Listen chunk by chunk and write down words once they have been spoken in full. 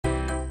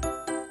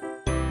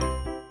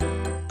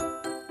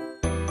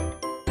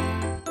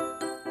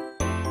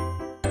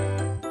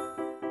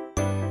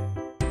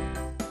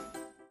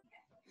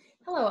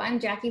Hello, I'm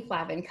Jackie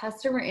Flavin,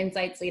 Customer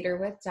Insights Leader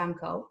with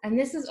Demco, and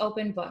this is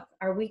Open Book,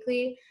 our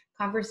weekly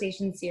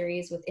conversation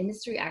series with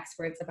industry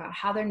experts about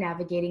how they're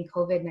navigating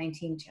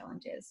COVID-19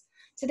 challenges.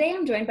 Today,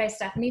 I'm joined by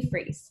Stephanie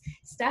Freas.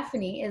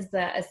 Stephanie is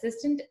the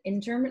Assistant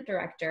Interim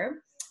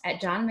Director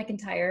at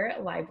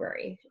McIntire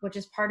Library, which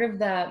is part of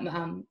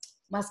the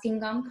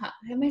Muskingum.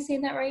 Am I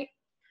saying that right?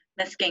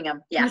 Muskingum,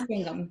 yeah.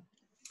 Muskingum.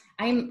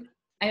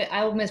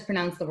 I'll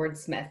mispronounce the word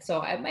Smith,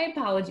 so my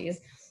apologies.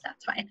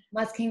 That's fine.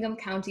 Muskingum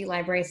County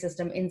Library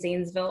System in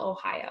Zanesville,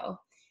 Ohio.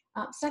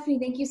 Stephanie,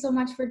 thank you so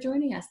much for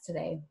joining us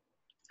today.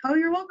 Oh,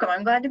 you're welcome.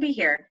 I'm glad to be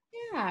here.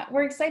 Yeah,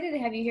 we're excited to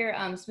have you here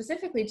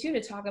specifically too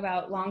to talk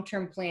about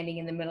long-term planning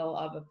in the middle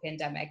of a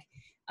pandemic.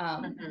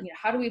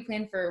 How do we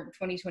plan for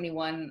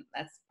 2021?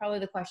 That's probably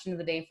the question of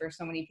the day for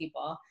so many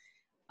people.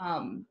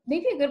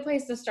 Maybe a good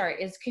place to start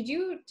is, could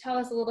you tell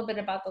us a little bit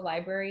about the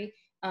library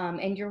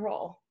and your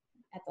role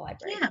at the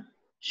library? Yeah,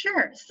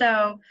 sure.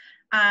 So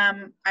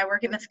I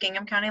work at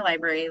Muskingum County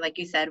Library. Like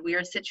you said, we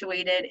are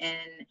situated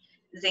in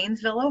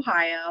Zanesville,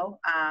 Ohio,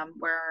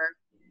 where our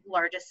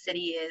largest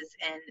city is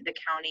in the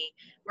county.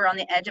 We're on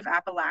the edge of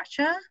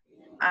Appalachia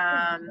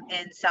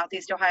in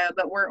Southeast Ohio,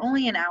 but we're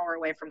only an hour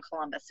away from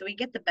Columbus. So we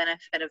get the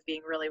benefit of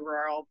being really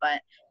rural,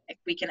 but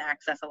we can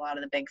access a lot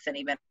of the big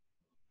city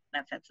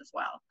benefits as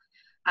well.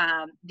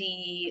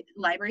 The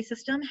library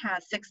system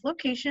has 6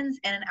 locations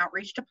and an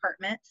outreach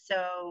department.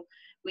 So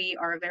we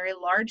are a very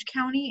large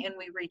county and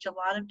we reach a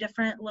lot of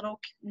different little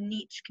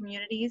niche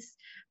communities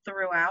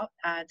throughout.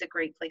 It's a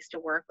great place to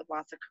work with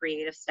lots of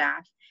creative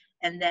staff.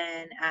 And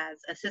then as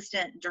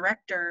assistant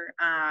director,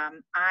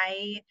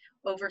 I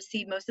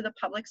oversee most of the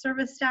public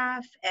service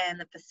staff and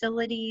the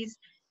facilities,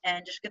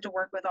 and just get to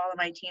work with all of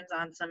my teams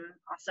on some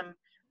awesome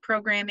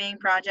programming,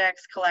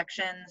 projects,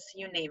 collections,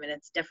 you name it.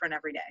 It's different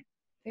every day.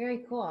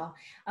 Very cool.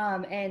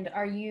 And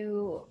are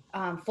you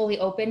fully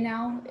open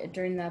now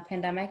during the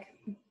pandemic?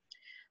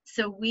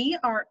 So we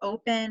are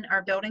open,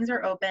 our buildings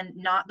are open,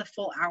 not the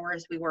full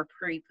hours we were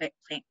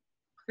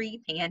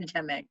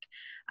pre-pandemic.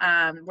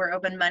 We're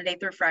open Monday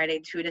through Friday,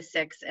 2 to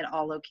 6 at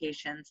all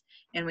locations.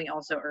 And we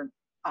also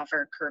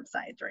offer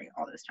curbside during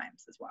all those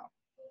times as well.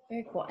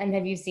 Very cool. And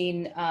have you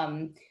seen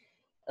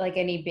like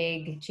any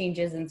big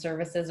changes in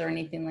services or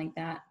anything like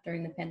that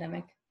during the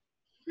pandemic?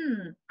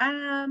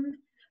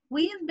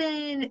 We have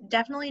been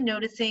definitely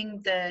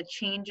noticing the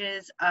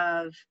changes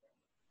of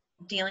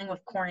dealing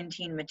with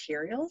quarantine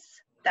materials.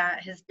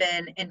 That has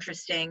been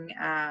interesting.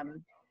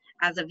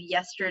 As of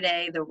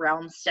yesterday, the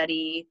Realm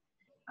Study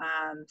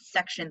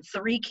Section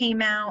 3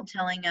 came out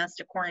telling us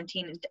to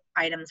quarantine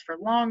items for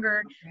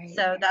longer. Right.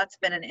 So that's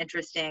been an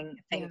interesting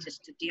thing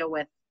just to deal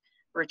with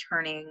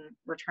returning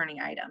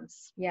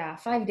items. Yeah,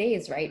 5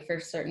 days, right, for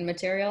certain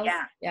materials?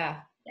 Yeah.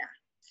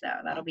 So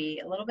that'll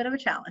be a little bit of a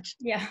challenge.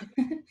 Yeah.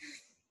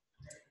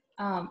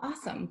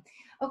 Awesome.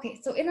 Okay,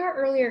 so in our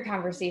earlier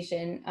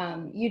conversation,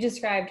 you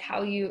described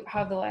how you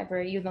and the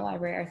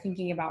library are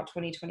thinking about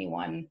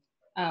 2021,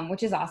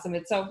 which is awesome.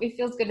 It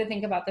feels good to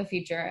think about the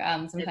future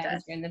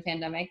sometimes during the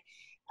pandemic.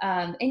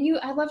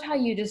 I loved how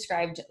you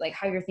described like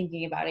how you're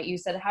thinking about it. You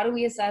said, how do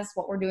we assess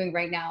what we're doing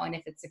right now and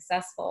if it's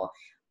successful?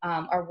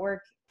 Our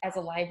work as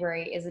a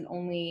library isn't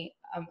only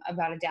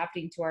about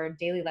adapting to our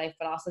daily life,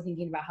 but also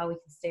thinking about how we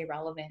can stay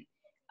relevant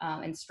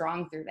and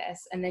strong through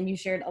this. And then you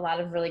shared a lot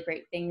of really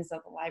great things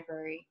that the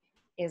library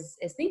is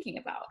thinking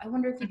about. I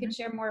wonder if you could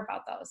share more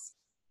about those.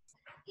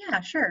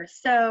 Yeah, sure.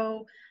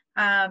 So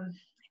I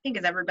think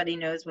as everybody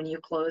knows, when you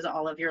close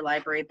all of your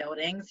library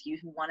buildings, you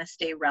want to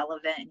stay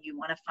relevant and you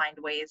want to find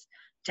ways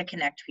to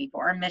connect people.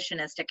 Our mission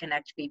is to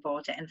connect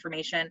people to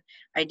information,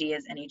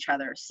 ideas, and each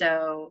other.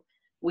 So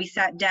we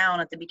sat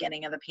down at the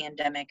beginning of the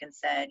pandemic and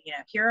said,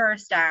 here are our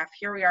staff,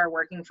 here we are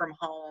working from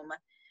home.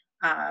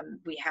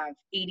 We have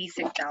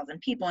 86,000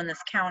 people in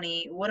this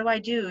county. What do I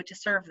do to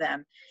serve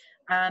them?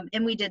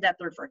 And we did that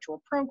through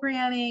virtual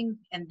programming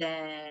and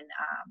then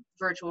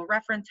virtual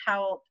reference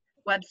help,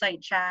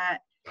 website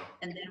chat,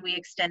 and then we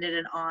extended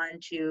it on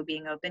to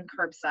being open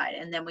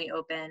curbside, and then we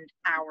opened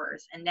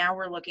hours. And now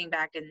we're looking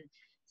back and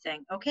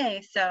saying,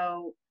 okay,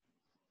 so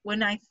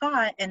when I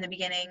thought in the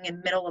beginning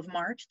and middle of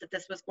March that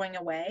this was going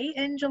away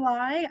in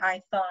July,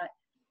 I thought,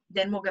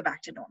 then we'll go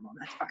back to normal.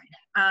 That's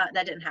fine.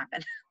 That didn't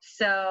happen.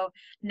 So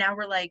now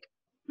we're like,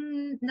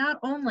 not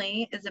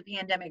only is the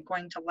pandemic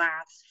going to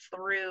last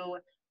through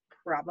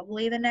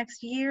probably the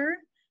next year,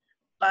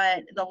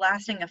 but the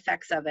lasting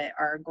effects of it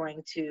are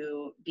going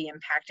to be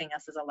impacting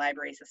us as a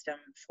library system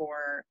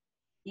for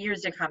years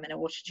to come, and it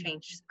will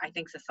change, I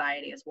think,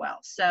 society as well.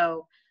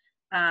 So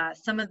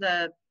some of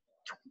the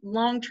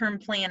long-term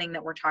planning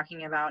that we're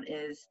talking about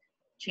is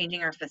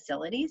changing our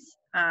facilities.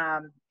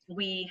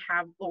 We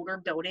have older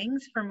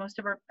buildings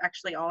for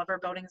actually all of our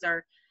buildings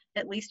are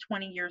at least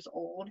 20 years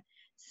old,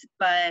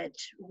 but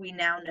we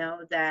now know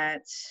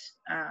that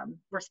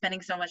we're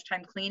spending so much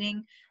time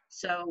cleaning,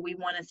 so we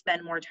want to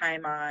spend more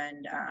time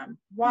on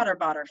water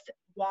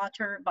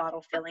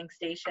bottle filling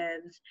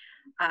stations.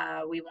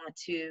 We want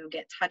to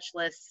get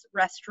touchless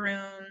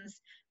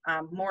restrooms,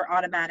 more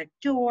automatic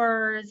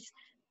doors,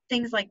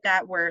 things like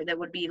that that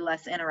would be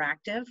less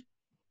interactive.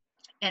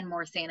 and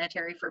more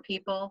sanitary for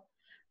people.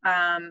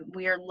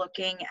 We are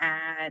looking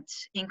at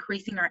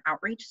increasing our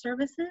outreach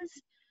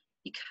services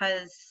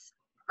because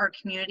our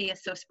community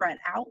is so spread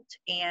out,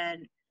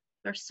 and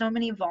there's so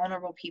many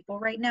vulnerable people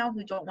right now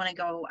who don't want to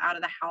go out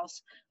of the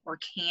house or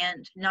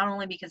can't, not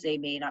only because they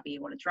may not be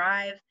able to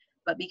drive,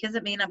 but because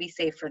it may not be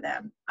safe for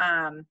them.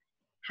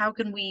 How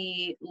can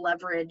we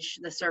leverage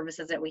the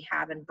services that we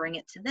have and bring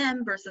it to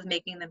them versus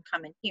making them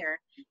come in here?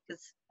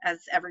 Because as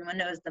everyone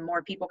knows, the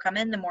more people come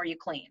in, the more you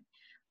clean.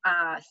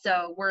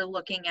 So we're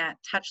looking at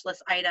touchless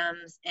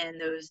items in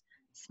those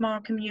small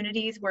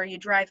communities where you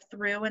drive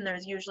through and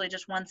there's usually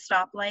just one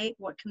stoplight.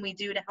 What can we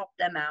do to help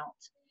them out?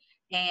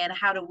 And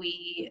how do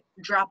we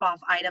drop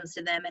off items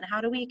to them, and how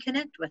do we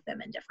connect with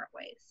them in different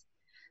ways?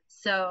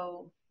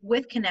 So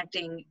with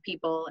connecting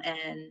people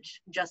and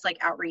just like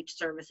outreach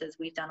services,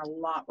 we've done a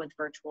lot with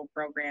virtual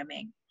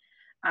programming.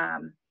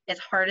 As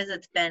hard as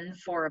it's been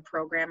for a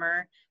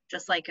programmer,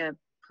 just like a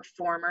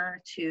performer,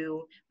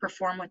 to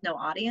perform with no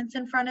audience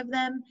in front of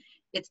them,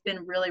 it's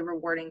been really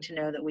rewarding to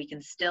know that we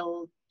can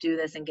still do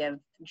this and give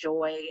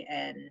joy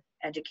and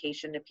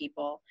education to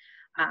people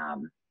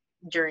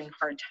during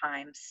hard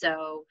times.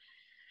 So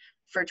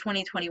for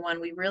 2021,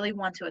 we really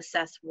want to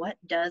assess, what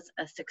does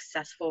a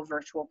successful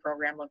virtual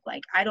program look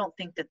like? I don't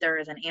think that there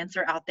is an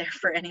answer out there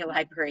for any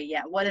library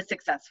yet. What is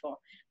successful?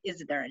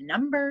 Is there a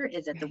number?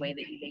 Is it the way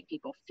that you make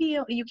people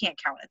feel? You can't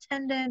count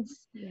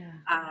attendance. Yeah.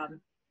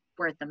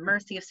 We're at the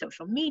mercy of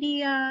social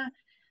media.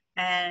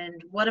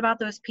 And what about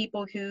those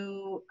people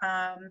who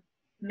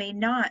may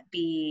not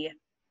be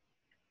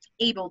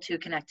able to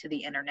connect to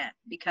the internet?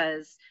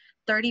 Because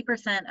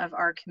 30% of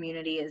our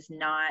community is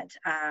not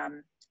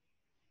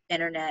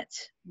internet.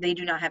 They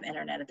do not have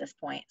internet at this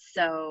point.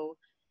 So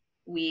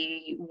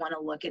we want to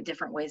look at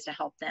different ways to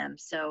help them.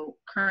 So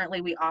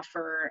currently we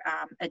offer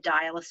a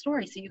dial a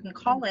story. So you can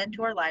call in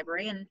to our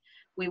library and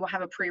we will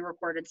have a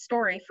pre-recorded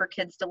story for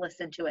kids to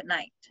listen to at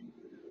night.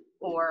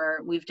 Or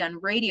we've done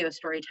radio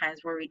story times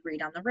where we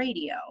read on the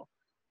radio.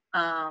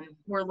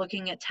 We're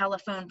looking at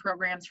telephone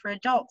programs for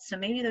adults. So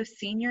maybe those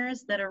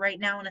seniors that are right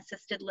now in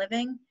assisted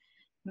living,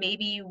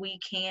 maybe we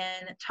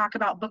can talk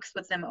about books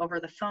with them over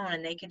the phone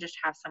and they can just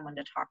have someone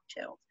to talk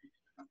to.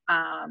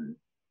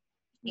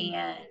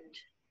 And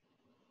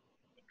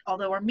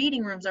although our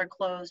meeting rooms are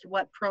closed,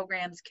 what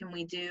programs can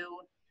we do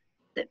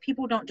that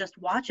people don't just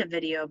watch a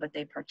video, but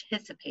they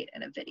participate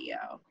in a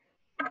video?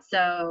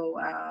 So,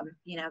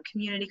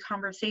 community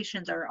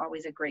conversations are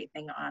always a great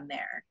thing on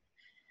there.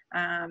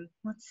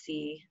 Let's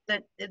see,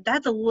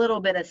 that's a little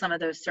bit of some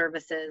of those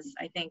services.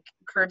 I think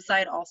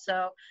curbside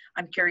also,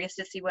 I'm curious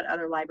to see what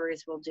other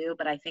libraries will do,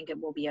 but I think it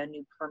will be a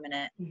new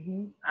permanent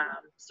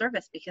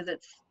service because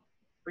it's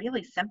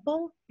really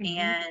simple.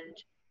 And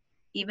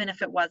even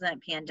if it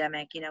wasn't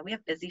pandemic, we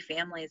have busy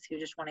families who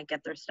just want to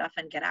get their stuff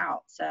and get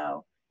out.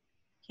 So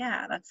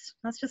yeah,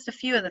 that's just a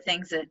few of the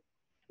things that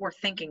we're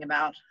thinking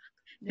about.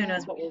 Who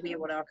knows what we'll be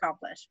able to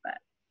accomplish, but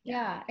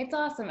yeah, it's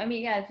awesome. I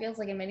mean, yeah, it feels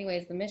like in many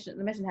ways the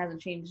mission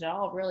hasn't changed at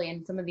all, really.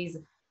 And some of these,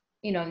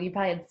 you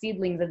probably had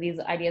seedlings of these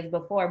ideas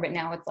before, but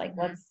now it's like,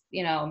 let's,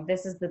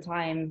 this is the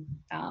time.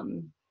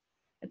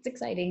 It's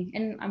exciting,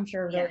 and I'm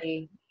sure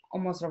really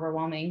almost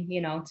overwhelming,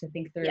 to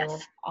think through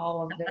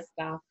all of this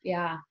stuff.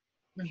 Yeah.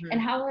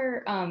 And how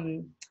are,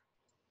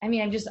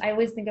 I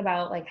always think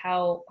about like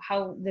how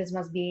this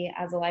must be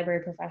as a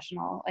library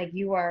professional. Like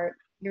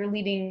you're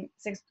leading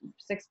six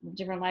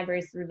different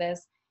libraries through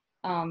this.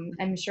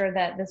 I'm sure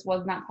that this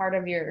was not part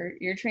of your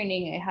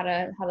training, how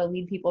to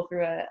lead people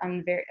through a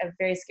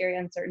very scary,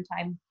 uncertain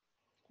time.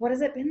 What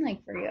has it been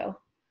like for you?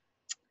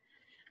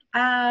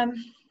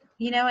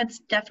 It's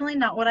definitely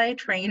not what I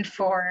trained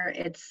for.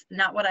 It's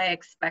not what I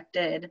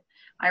expected.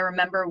 I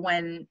remember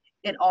when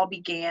it all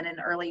began I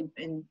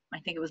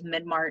think it was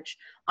mid-March,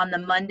 on the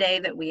Monday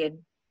that we had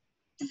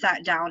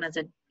sat down as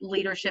a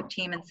leadership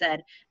team and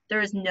said,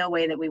 there is no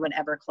way that we would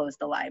ever close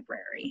the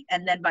library.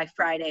 And then by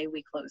Friday,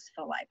 we closed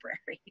the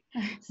library.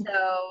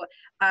 So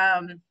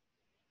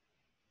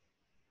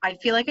I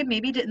feel like I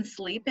maybe didn't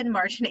sleep in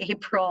March and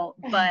April,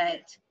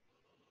 but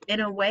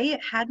in a way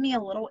it had me a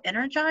little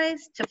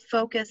energized to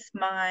focus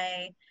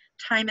my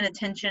time and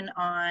attention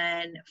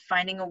on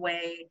finding a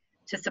way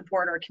to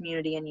support our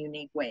community in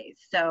unique ways.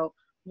 So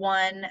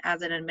one,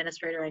 as an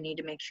administrator, I need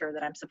to make sure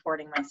that I'm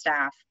supporting my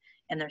staff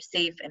and they're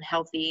safe and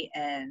healthy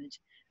and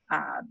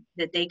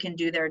that they can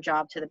do their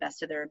job to the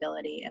best of their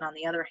ability. And on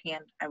the other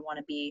hand, I want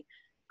to be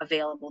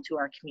available to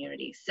our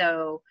community.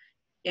 So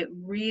it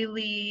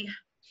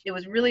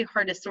was really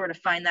hard to sort of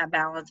find that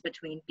balance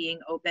between being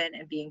open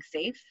and being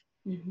safe.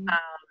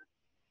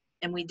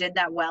 And we did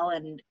that well.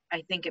 And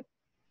I think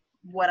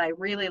what I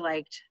really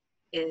liked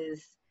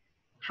is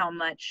how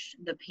much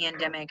the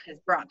pandemic has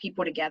brought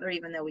people together,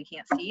 even though we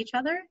can't see each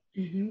other.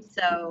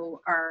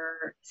 So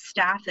our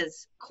staff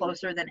is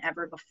closer than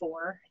ever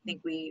before. I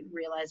think we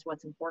realized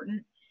what's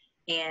important,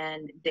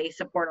 and they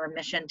support our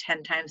mission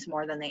 10 times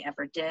more than they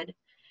ever did.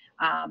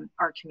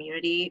 Our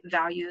community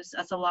values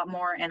us a lot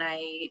more. And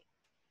I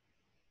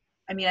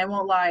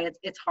won't lie,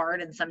 it's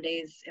hard. And some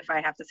days if I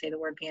have to say the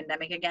word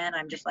pandemic again,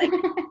 I'm just like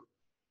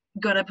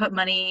going to put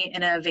money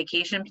in a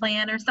vacation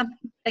plan or something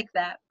like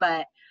that.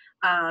 But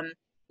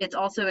it's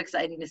also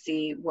exciting to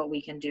see what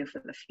we can do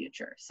for the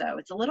future. So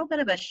it's a little bit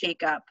of a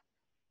shake up.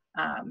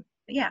 But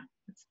yeah,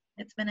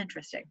 it's been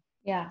interesting.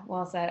 Yeah,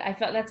 well said. I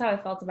felt that's how I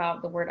felt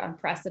about the word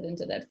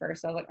unprecedented at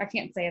first. I was like, I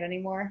can't say it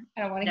anymore.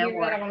 I don't want to No hear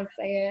more. it. I don't want to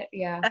say it.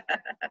 Yeah.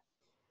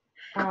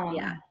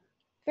 Yeah.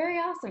 Very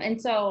awesome.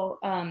 And so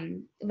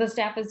the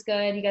staff is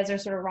good. You guys are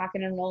sort of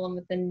rocking and rolling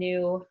with the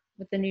new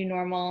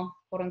normal,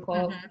 quote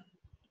unquote. Mm-hmm.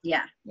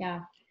 Yeah.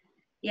 Yeah.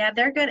 Yeah,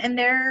 they're good, and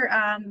they're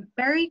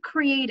very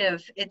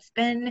creative. It's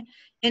been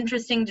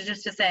interesting to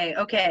say,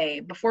 okay,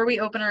 before we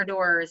open our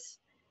doors,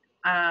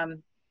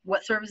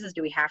 what services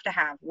do we have to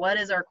have? What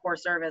is our core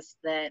service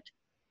that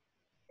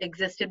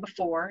existed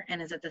before,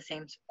 and is it the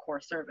same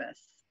core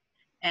service?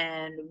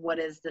 And what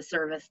is the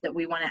service that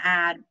we want to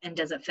add, and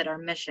does it fit our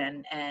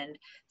mission? And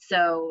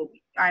so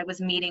I was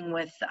meeting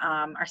with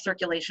our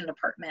circulation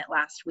department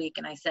last week,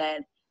 and I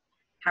said,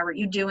 how are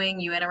you doing?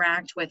 You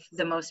interact with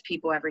the most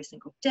people every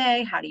single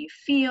day. How do you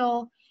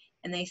feel?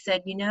 And they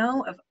said,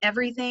 of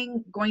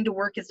everything, going to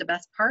work is the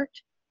best part.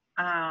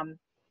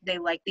 They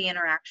like the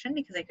interaction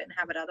because they couldn't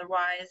have it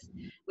otherwise.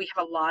 We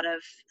have a lot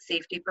of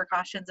safety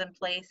precautions in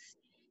place,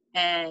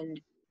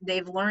 and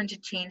they've learned to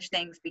change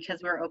things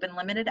because we're open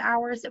limited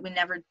hours that we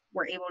never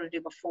were able to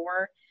do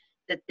before,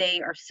 that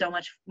they are so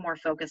much more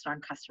focused on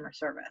customer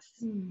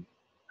service.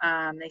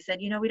 They said,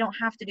 we don't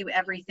have to do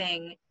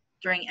everything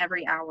during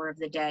every hour of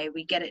the day.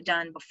 We get it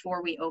done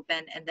before we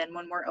open, and then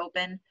when we're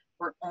open,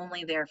 we're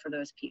only there for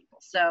those people.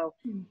 So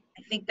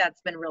I think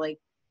that's been really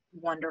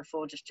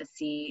wonderful, just to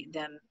see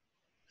them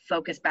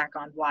focus back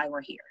on why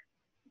we're here.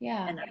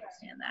 Yeah. And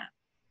understand that.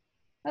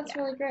 That's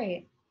really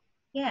great.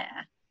 Yeah.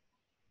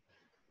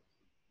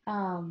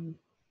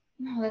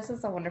 This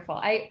is so wonderful.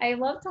 I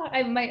love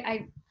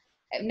talking.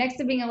 Next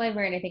to being a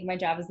librarian, I think my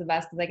job is the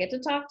best because I get to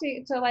talk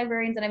to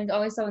librarians, and I'm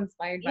always so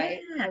inspired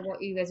by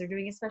what you guys are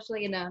doing,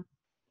 especially in a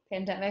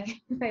pandemic,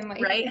 if I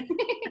might. Right.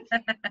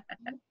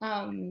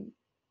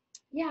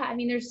 Yeah, I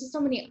mean, there's just so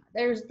many.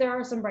 There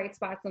are some bright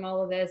spots in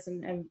all of this,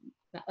 and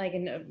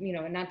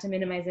not to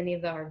minimize any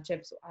of the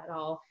hardships at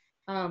all.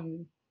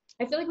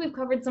 I feel like we've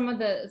covered some of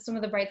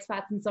the bright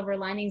spots and silver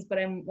linings, but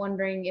I'm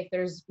wondering if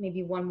there's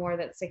maybe one more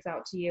that sticks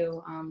out to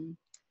you,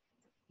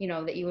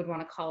 that you would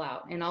want to call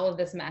out in all of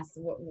this mess.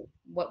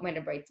 What might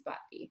a bright spot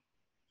be?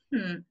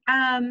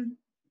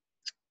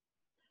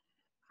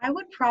 I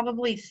would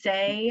probably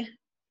say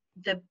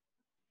the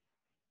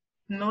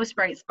most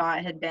bright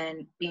spot had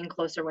been being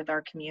closer with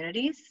our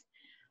communities.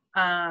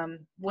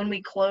 When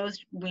we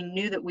closed, we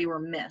knew that we were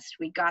missed.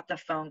 We got the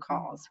phone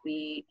calls.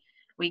 We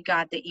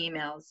got the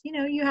emails.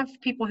 You have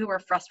people who are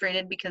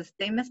frustrated because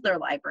they miss their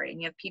library,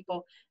 and you have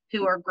people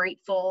who are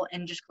grateful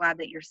and just glad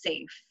that you're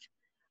safe.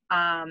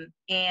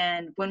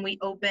 And when we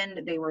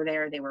opened, they were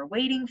there. They were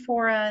waiting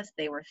for us.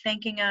 They were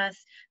thanking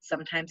us.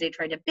 Sometimes they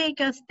tried to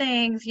bake us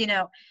things.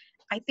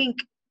 I think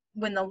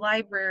when the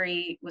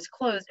library was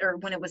closed, or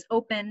when it was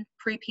open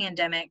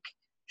pre-pandemic,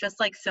 just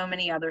like so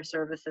many other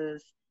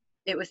services,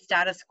 it was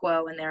status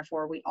quo, and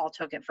therefore we all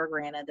took it for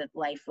granted that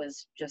life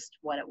was just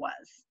what it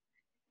was.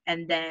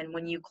 And then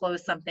when you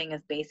close something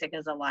as basic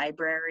as a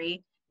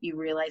library, you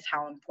realize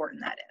how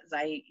important that is.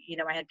 I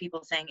had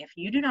people saying, if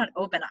you do not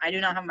open, I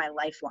do not have my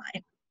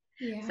lifeline.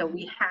 Yeah. So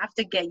we have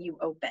to get you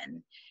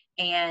open.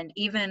 And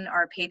even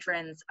our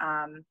patrons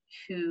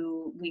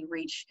who we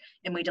reach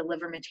and we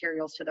deliver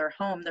materials to their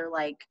home, they're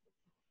like,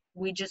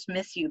 we just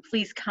miss you.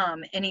 Please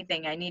come.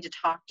 Anything. I need to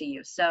talk to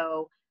you.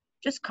 So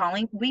just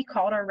calling. We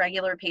called our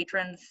regular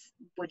patrons,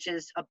 which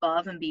is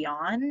above and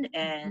beyond.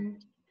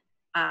 And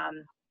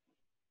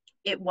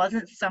it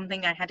wasn't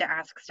something I had to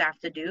ask staff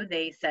to do.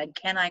 They said,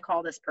 can I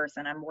call this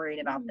person? I'm worried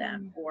about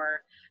them.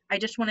 Or I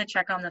just want to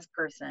check on this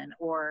person.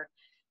 Or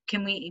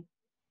can we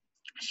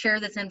share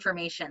this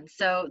information?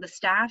 So the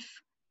staff,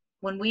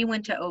 when we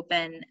went to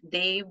open,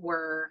 they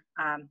were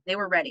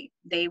ready.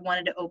 They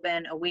wanted to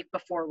open a week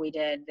before we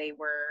did. They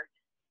were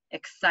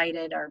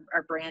excited.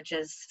 Our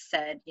branches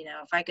said,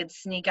 if I could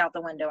sneak out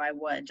the window, I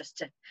would, just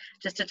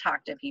to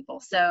talk to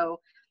people. So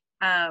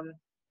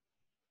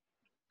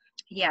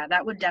yeah,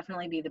 that would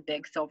definitely be the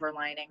big silver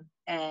lining.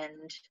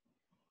 And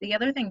the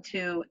other thing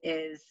too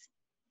is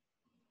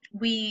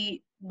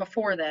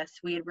before this,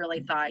 we had really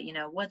thought,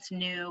 what's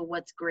new,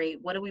 what's great,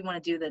 what do we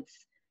want to do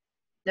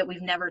that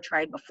we've never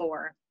tried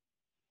before?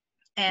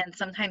 And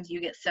sometimes you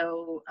get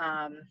so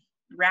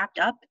wrapped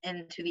up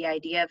into the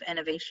idea of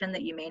innovation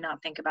that you may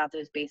not think about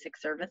those basic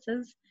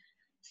services.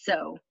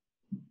 So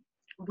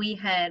we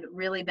had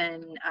really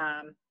been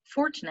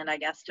fortunate, I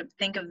guess, to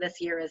think of this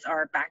year as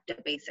our back to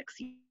basics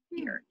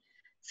year.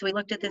 So we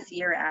looked at this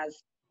year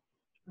as,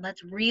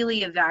 let's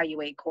really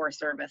evaluate core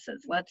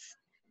services. Let's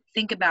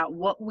think about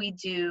what we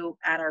do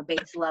at our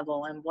base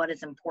level and what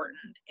is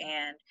important.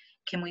 And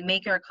can we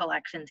make our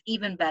collections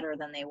even better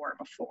than they were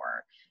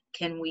before?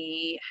 Can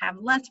we have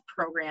less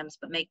programs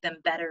but make them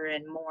better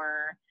and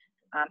more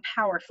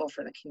powerful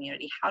for the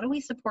community? How do we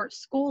support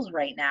schools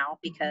right now?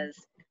 Because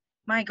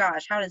my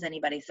gosh, how does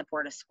anybody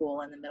support a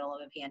school in the middle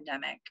of a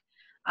pandemic?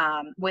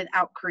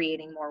 without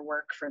creating more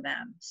work for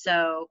them.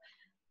 So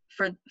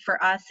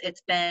for us,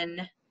 it's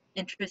been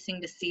interesting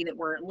to see that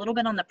we're a little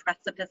bit on the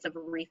precipice of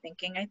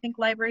rethinking, I think,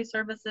 library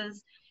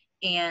services,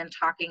 and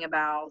talking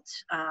about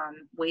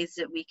ways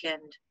that we can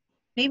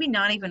maybe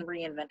not even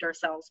reinvent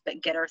ourselves,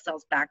 but get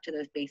ourselves back to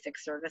those basic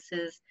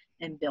services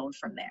and build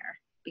from there,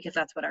 because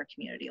that's what our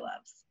community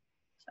loves.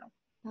 So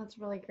that's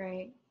really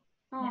great.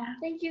 Oh, yeah.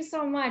 thank you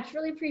so much.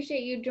 Really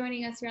appreciate you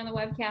joining us here on the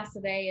webcast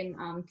today,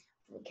 and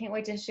can't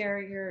wait to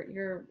share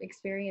your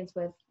experience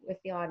with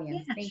the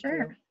audience. Yeah, Thank sure.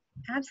 you.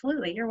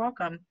 Absolutely. You're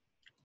welcome.